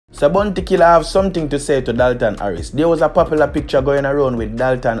So Bounty Killer have something to say to Dalton Harris. There was a popular picture going around with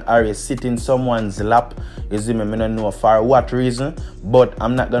Dalton Harris sitting someone's lap. You see me, I don't know for what reason, but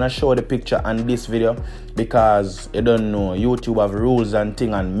I'm not gonna show the picture on this video because you don't know, YouTube have rules and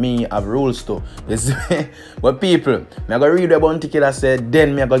thing, and me have rules too. You see me? But people, I'm gonna read what Bounty Killer said,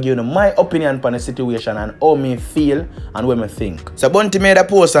 then I'm gonna give you my opinion on the situation and how me feel and what me think. So Bounty made a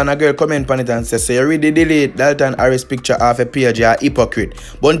post and a girl comment on it and says, so you really delete Dalton Harris picture off a page, you're a hypocrite.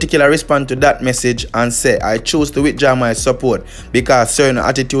 Bounty Killer respond to that message and say, I choose to withdraw my support because certain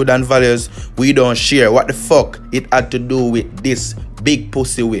attitude and values we don't share. What the fuck it had to do with this big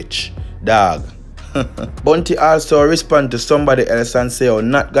pussy witch, dog? Bounty also respond to somebody else and say, oh,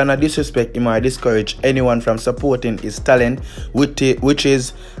 not gonna disrespect him or discourage anyone from supporting his talent, which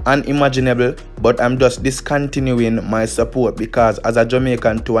is unimaginable, but I'm just discontinuing my support because as a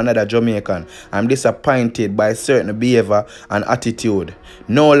Jamaican to another Jamaican, I'm disappointed by certain behavior and attitude.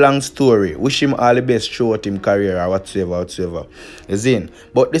 No long story. Wish him all the best throughout his career or whatsoever. Zin.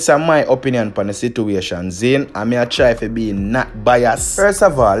 But this is my opinion on the situation. Zin, I may try to be not biased. First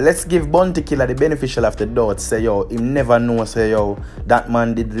of all, let's give Bounty Killer the beneficial of the doubt. Say yo, him never know say yo, that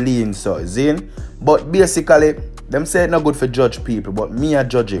man did lean so. Zin. But basically, them say it not good for judge people, but me I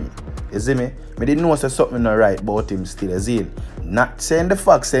judge him. You see me? Me didn't know say something not right about him still. Zin. Not saying the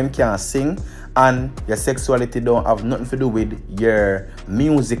fact say him can't sing and your sexuality don't have nothing to do with your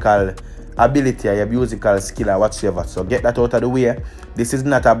musical ability or your musical skill or whatsoever. So get that out of the way. This is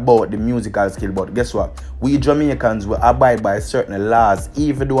not about the musical skill, but guess what? We Jamaicans will abide by certain laws,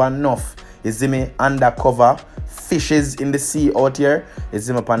 even though enough, you see me, undercover fishes in the sea out here, you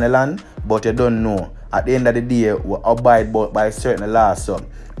see me upon the land, but you don't know. At the end of the day, we abide by certain laws. So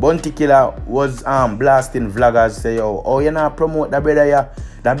Bounty Killer was blasting vloggers, say yo, oh you not promote that brother ya.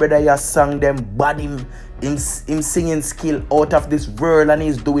 That brother ya sang them bad him singing skill out of this world, and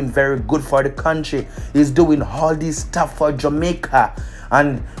he's doing very good for the country. He's doing all this stuff for Jamaica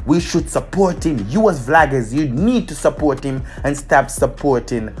and we should support him. You as vloggers, you need to support him and stop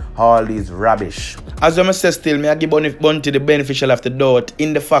supporting all these rubbish. As I say still, me I give Bounty the beneficial of the doubt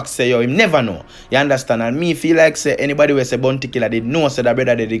in the fact say yo, him never know. You understand? And me feel like say anybody will say Bounty Killer did know say that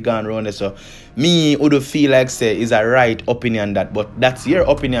brother did gone around there. So me would feel like say is a right opinion that, but that's your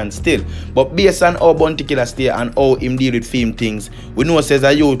opinion still. But based on how Bounty Killer stay and how him deal with film things, we know says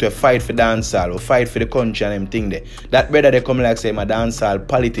a youth to fight for dancehall or fight for the country and them thing there. That brother they come like say my dancehall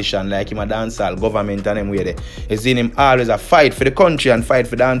politician, like him a dancehall government and them way there. You see him always a fight for the country and fight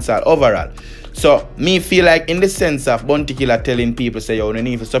for dancehall overall. So me feel like in the sense of Bounty Killer telling people say yo, you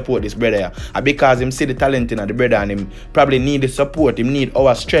need to support this brother here, because him see the talent in the brother and him probably need the support, him need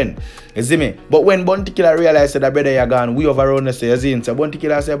our strength. You see me? But when Bounty Killer realized that brother here gone we over around the say, you see, so Bounty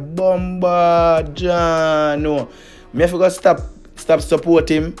Killer say, Bomba John, no. Me have to go stop support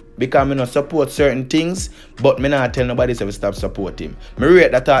him because me not support certain things, but me not tell nobody to stop support him. Me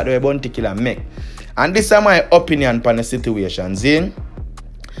rate that thought the way Bounty Killer make. And this is my opinion on the situation. Zin,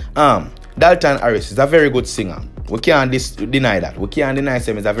 Dalton Harris is a very good singer. We can't deny that. We can't deny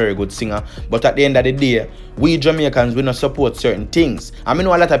him is a very good singer. But at the end of the day, we Jamaicans will not support certain things. I mean, a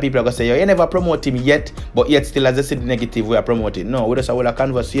lot of people are going to say, yo, you never promote him yet, but yet still as I said the negative we are promoting. No, we just have a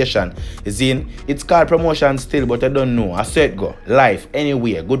conversation. It's called promotion still, but I don't know. I said go. Life,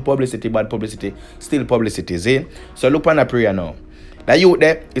 anywhere. Good publicity, bad publicity, still publicity. Zin. So look on the prayer now. The youth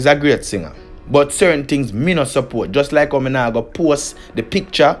there is a great singer. But certain things me not support. Just like how me now go post the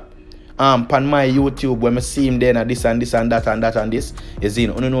picture on my YouTube when I see him there and this and this and that and that and this. You see, you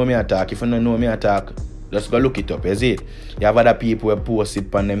don't know me attack. If you don't know me attack, just go look it up. You see, you have other people who post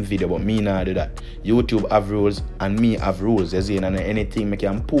it on them video, but me not do that. YouTube have rules and me have rules. You see, and anything I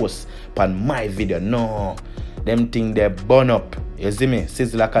can post on my video, no. Them thing they burn up. You see me?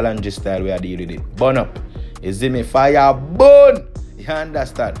 Sizzla Kalanji style where I deal with it. Burn up. You see me? Fire burn. You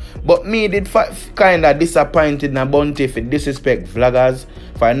understand? But me did kind of disappointed in Bounty for disrespect vloggers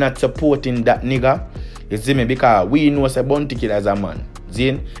for not supporting that nigga. You see me? Because we know say Bounty Killer as a man.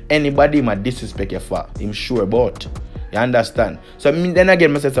 Zin, anybody might disrespect you for him sure about. You understand? So me, then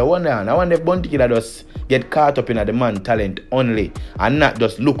again, I say, so I wonder if Bounty Killer just get caught up in the man talent only and not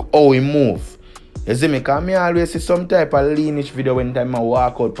just look how he move. You see me? Because I always see some type of leanish video when time I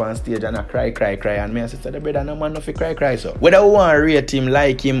walk out on stage and I cry. And me I say, the brother no man no fi cry so. Whether we want to rate him,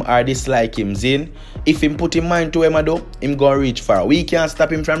 like him or dislike him, Zin, if him put him mind to him do, him gonna reach far. We can't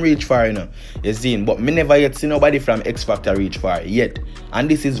stop him from reach far, you know. You see, but me never yet see nobody from X Factor reach far yet. And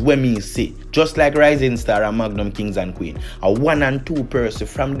this is when me see. Just like Rising Star and Magnum Kings and Queen. A 1 and 2 person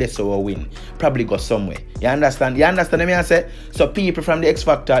from this will win. Probably go somewhere. You understand? You understand me I say? So people from the X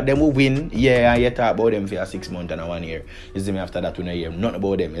Factor, them will win. Yeah, you talk about them for 6 months and 1 year. You see me, after that we don't hear nothing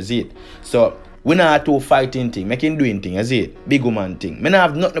about them, you see it? So we not two fighting thing, making doing thing, you see it? Big woman thing. Me not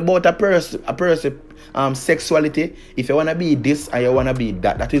have nothing about a person sexuality. If you wanna be this and you wanna be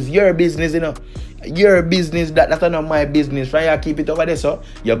that, that is your business, you know. Your business, that's not my business. Right? You keep it over there, so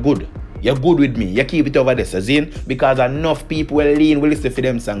you're good. You're good with me. You keep it over there, so Zin. Because enough people will listen for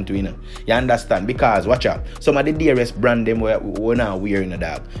them song too, you know. You understand? Because watch out. Some of the dearest brand them we're not wearing a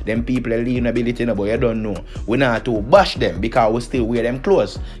dog. Them people are lean ability, but you don't know. We not to bash them because we still wear them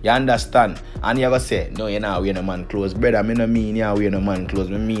clothes. You understand? And you gonna say, no, you're not wearing a man clothes. Brother, I don't mean you're wearing a man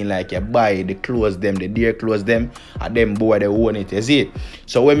clothes. I mean like you buy the clothes them, the dear clothes them, and them boy they own it. You see it?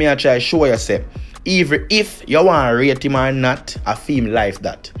 So when me I try show yourself, even if you want to rate him or not, I feel life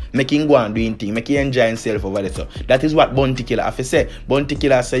that. Make him go and do anything, make him enjoy himself over there. So that is what Bounty Killer have to say. Bounty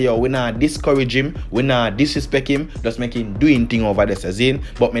Killer say, yo, we not discourage him, we not disrespect him, just make him do anything over there, so Zin.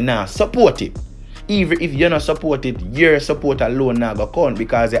 But me not support him. Even if you're not supported, your support alone now go count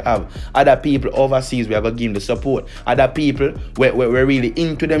because you have other people overseas we are going to give them the support. Other people we're really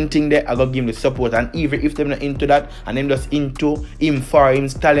into them thing there are going to give them the support. And even if they're not into that and them just into him for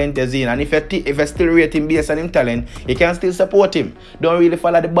his talent as in. And if you still rate him based on him talent, you can still support him. Don't really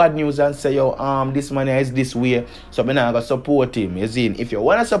follow the bad news and say, yo, this man is this way, so I'm not going to support him. As in, if you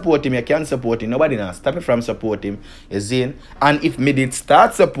want to support him, you can support him. Nobody now stop you from supporting him. As in, and if me did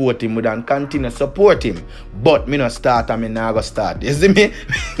start supporting him, we then continue support him, but me not start and me not go start. You see me?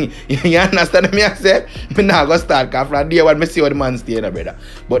 You understand me? I say me not go start because from day one me see how the man stay, brother.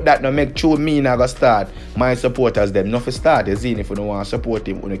 But that no make true me not go start. My supporters them not for start. You see, if you don't want to support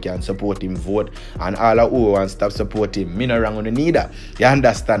him, you can support him, vote, and all of who want stop supporting him. Me not wrong on the neither. You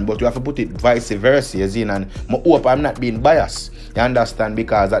understand? But you have to put it vice versa. You see, and I hope I'm not being biased. You understand?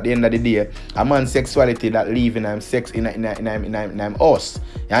 Because at the end of the day, a man's sexuality that live in sex in us.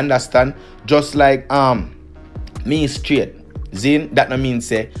 You understand? Just like me straight. Zin, that no mean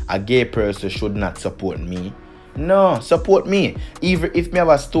say a gay person should not support me. No, support me. Even if me have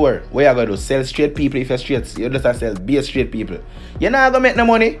a store where you gonna do sell straight people, if you're straight, you just sell be straight people. You're not gonna make no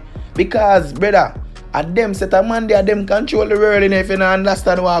money. Because brother, at them set a man there, them control the world, if you don't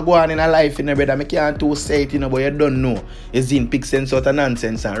understand what go on in a life, brother. I can't too say it, but you don't know. It's in pick sense out of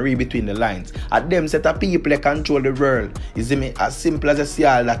nonsense and read between the lines. At them set of people that control the world. You see me? As simple as you see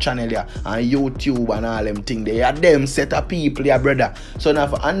all that channel here and YouTube and all them things there. At them set of people here, brother. So now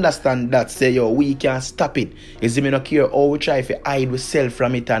if you understand that, say yo, we can't stop it. You see me? No care how we try to hide ourselves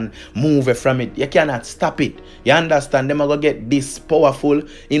from it and move from it. You cannot stop it. You understand? Them are gonna get this powerful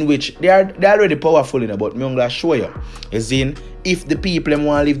in which they're already powerful. But me gonna show you. As in, if the people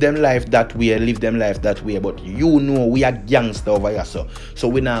want to live them life that way, live them life that way. But you know we are gangster over here, so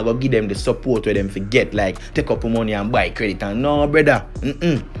we not gonna give them the support where them forget like take up money and buy credit and no brother.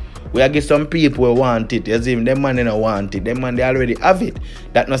 We are get some people who want it. As in, them man they don't want it. Them man they already have it.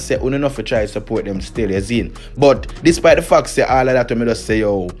 That not say we enough to try to support them still. As in, but despite the fact say all of that, we just say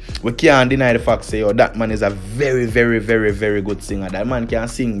yo, we can't deny the fact say yo, that man is a very, very, very, very good singer. That man can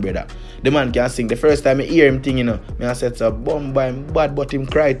sing, brother. The man can sing. The first time I hear him thing, me I said it's a bomb by him bad, but him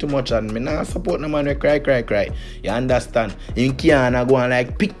cry too much and me not support no man who cry. You understand? Him can't go and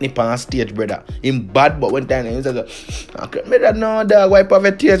like picnic on stage, brother. Him bad, but one time he said, brother, no dog, wipe off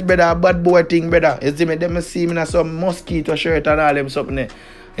your tears, brother. Bad boy thing, brother. You see me? Them see me in some mosquito shirt and all them something there.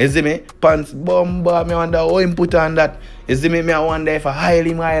 You see me? Pants bomba, me wonder how him put on that. You see me? I wonder if I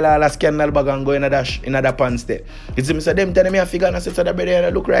highly mile all a scandal bag and go in that pants there. You see me? So them telling me I figure and I said, so that brother, you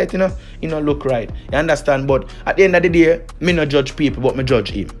look right, you know? You know, look right. You understand? But at the end of the day, me not judge people, but me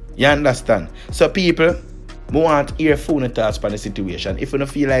judge him. You understand? So people, we want to hear phone thoughts on the situation. If you don't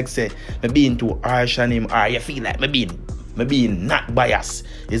feel like, say, me being too harsh on him, or you feel like me being not biased.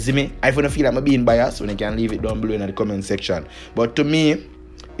 You see me? If you don't feel like me being biased, when you can leave it down below in the comment section. But to me,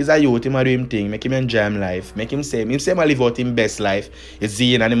 is a youth, him a do him thing, make him enjoy him life, make him say him live out him best life, you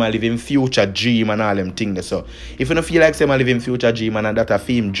see, and him a live him future dream and all them things. So if you don't feel like say him a live him future dream and that a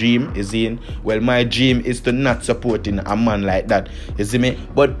film dream, you see, well my dream is to not supporting a man like that, you see me.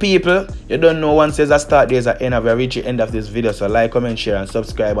 But people, you don't know one says a start, there's an end. I've reached the end of this video, so like, comment, share and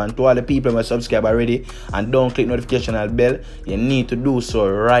subscribe. And to all the people who subscribe already and don't click notification bell, you need to do so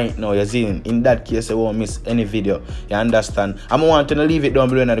right now, you see. In that case you won't miss any video, you understand. I'm wanting to leave it down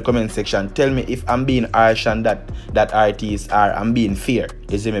below in the comment section. Tell me if I'm being harsh and that artist or I'm being fair.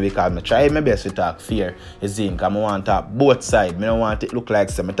 You see me, because I try my best to talk fair. You see, because I want to talk both sides. I don't want it look like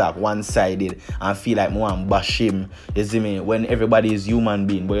some talk one-sided and feel like I want to bash him. You see me, when everybody is human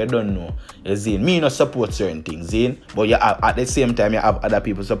being, but you don't know. You see, me not support certain things, but you have, at the same time you have other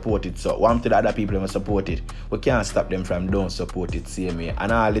people support it. So one to the other people that support it, we can't stop them from don't support it same way.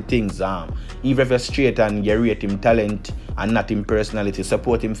 And all the things, even if you're straight and you rate him talent and not him personality,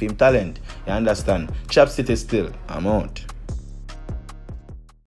 support him for him talent. You understand? Chop City still, I'm out.